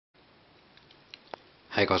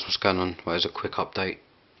Hey guys, what's going on? Well, as a quick update,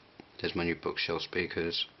 there's my new bookshelf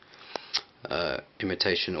speakers,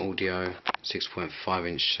 imitation audio, 6.5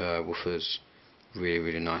 inch woofers,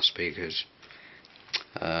 really nice speakers.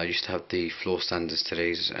 I used to have the floor standards to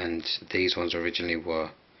these, and these ones originally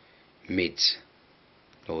were mids,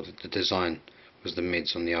 or the design was the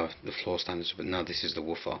mids on the floor standards, but now this is the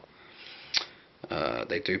woofer.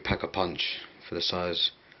 They do pack a punch for the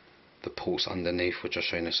size. The ports underneath, which I'll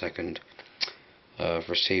show you in a second. I've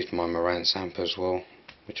received my Marantz amp as well,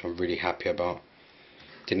 which I'm really happy about.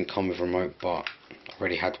 Didn't come with remote, but I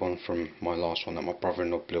already had one from my last one that my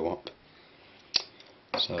brother-in-law blew up.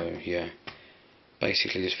 So yeah,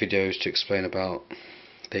 basically this video is to explain about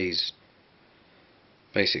these.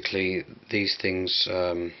 Basically these things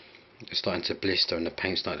are starting to blister and the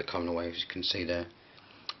paint started to come away, as you can see there,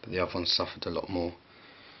 but the other one suffered a lot more.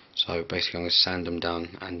 So basically I'm going to sand them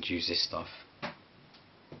down and use this stuff.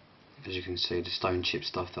 As you can see, the stone chip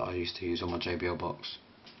stuff that I used to use on my JBL box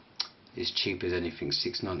is cheap as anything.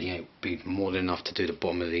 $6.98 would be more than enough to do the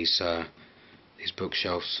bottom of these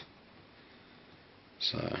bookshelves.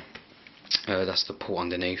 So that's the port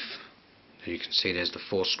underneath. As you can see, there's the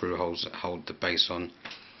 4 screw holes that hold the base on,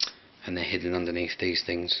 and they're hidden underneath these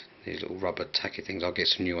things, these little rubber tacky things. I'll get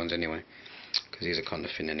some new ones anyway, because these are kind of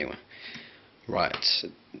thin anyway. Right,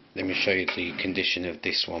 let me show you the condition of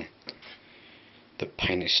this one. The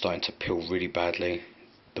paint is starting to peel really badly.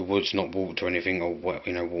 The wood's not warped or anything, or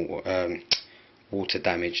water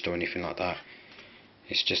damaged or anything like that.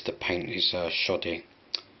 It's just the paint is shoddy.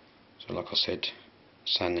 So like I said,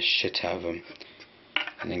 sand the shit out of them,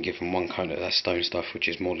 and then give them one coat of that stone stuff, which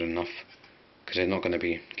is more than enough, because they're not going to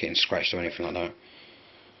be getting scratched or anything like that,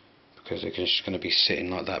 because they're just going to be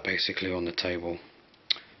sitting like that basically on the table.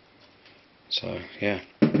 So yeah,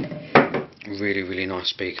 really nice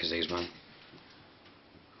speakers these, man.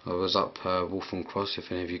 I was up Waltham Cross,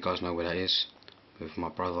 if any of you guys know where that is, with my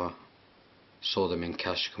brother. Saw them in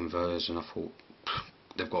cash converters and I thought,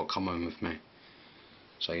 they've got to come home with me.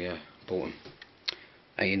 So yeah, bought them.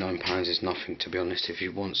 £89 is nothing, to be honest. If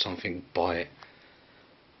you want something, buy it.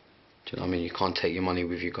 Do you know what I mean? You can't take your money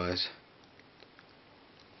with you guys.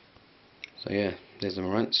 So yeah, there's the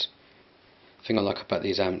Marantz. The thing I like about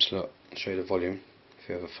these amps, look, I'll show you the volume, if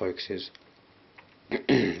it ever focuses.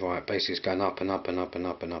 Right, basically it's going up and up and up and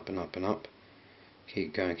up and up and up and up.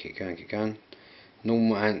 Keep going.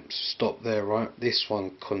 Normal amps stop there, right? This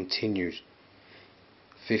one continues.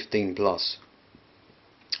 15 plus,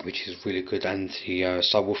 which is really good, and the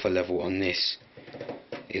subwoofer level on this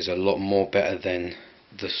is a lot more better than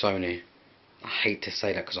the Sony. I hate to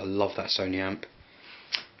say that because I love that Sony amp,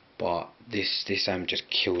 but this amp just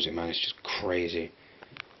kills it, man. It's just crazy.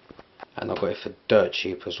 And I got it for dirt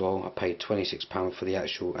cheap as well. I paid £26 for the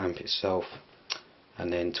actual amp itself,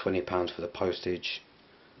 and then £20 for the postage.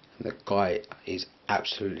 And the guy is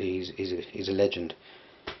absolutely, he's a legend.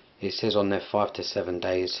 It says on there 5 to 7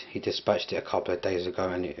 days. He dispatched it a couple of days ago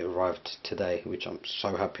and it arrived today, which I'm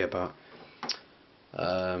so happy about.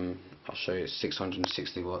 I'll show you, it's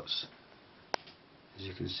 660 watts. As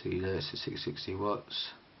you can see there, it's 660 watts.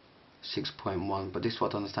 6.1, but this is what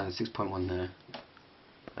I don't understand, is 6.1 there.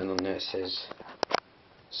 And on there it says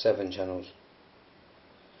 7 channels,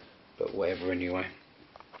 but whatever anyway.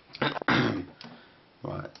 Right,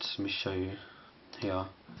 let me show you here.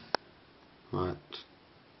 Right,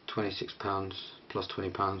 £26 plus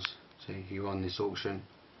 £20. So you on this auction,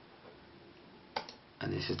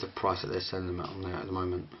 and this is the price that they're selling them at on there at the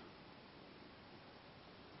moment.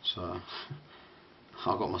 So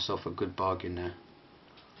I got myself a good bargain there,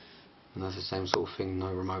 and that's the same sort of thing,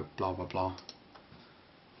 no remote, blah blah blah.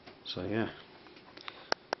 So yeah,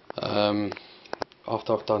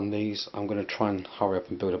 after I've done these, I'm going to try and hurry up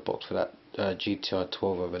and build a box for that GTI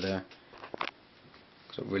 12 over there,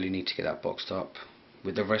 because I really need to get that boxed up.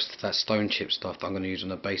 With the rest of that stone chip stuff that I'm going to use on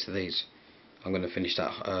the base of these, I'm going to finish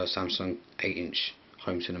that Samsung 8-inch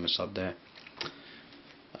home cinema sub there.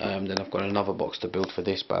 Then I've got another box to build for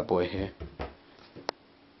this bad boy here.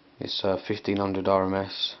 It's 1500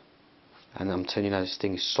 RMS. And I'm telling you now, this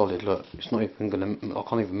thing is solid. Look, it's not even gonna, I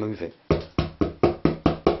can't even move it.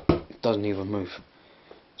 It doesn't even move.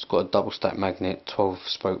 It's got a double stack magnet, 12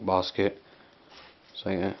 spoke basket.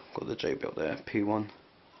 So yeah, got the JBL there, P1.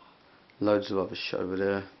 Loads of other shit over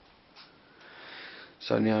there.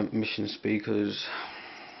 Sony Mission speakers.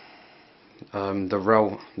 The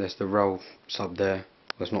REL, there's the REL sub there.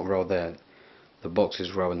 Well, it's not REL there. The box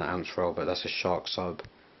is REL and the amp's REL, but that's a Shark sub.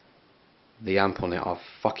 The amp on it, I've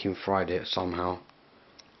fucking fried it somehow,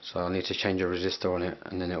 so I need to change a resistor on it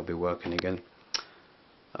and then it'll be working again.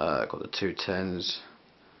 Got the 210s,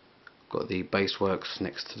 Got the Bassworks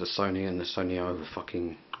next to the Sony, and the Sony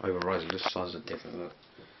overrides. This size are different. Look.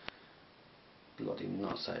 Bloody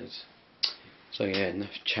nuts that is. So yeah, enough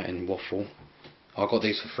chatting waffle. I got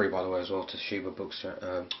these for free, by the way, as well, to Toshiba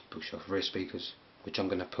bookshelf rear speakers, which I'm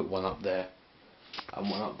going to put one up there and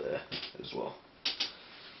one up there as well.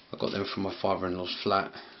 I got them from my father-in-law's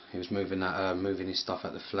flat. He was moving his stuff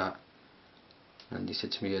at the flat, and he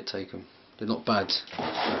said to me he'd take them. They're not bad.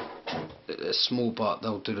 They're small, but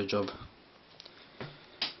they'll do the job.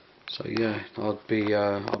 So yeah, I'll be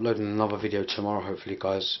uploading another video tomorrow, hopefully,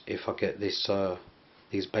 guys. If I get this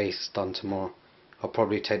these bass done tomorrow, I'll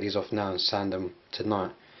probably take these off now and sand them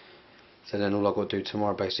tonight. So then all I've got to do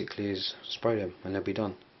tomorrow basically is spray them, and they'll be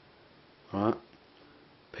done. Alright,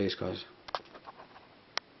 peace, guys.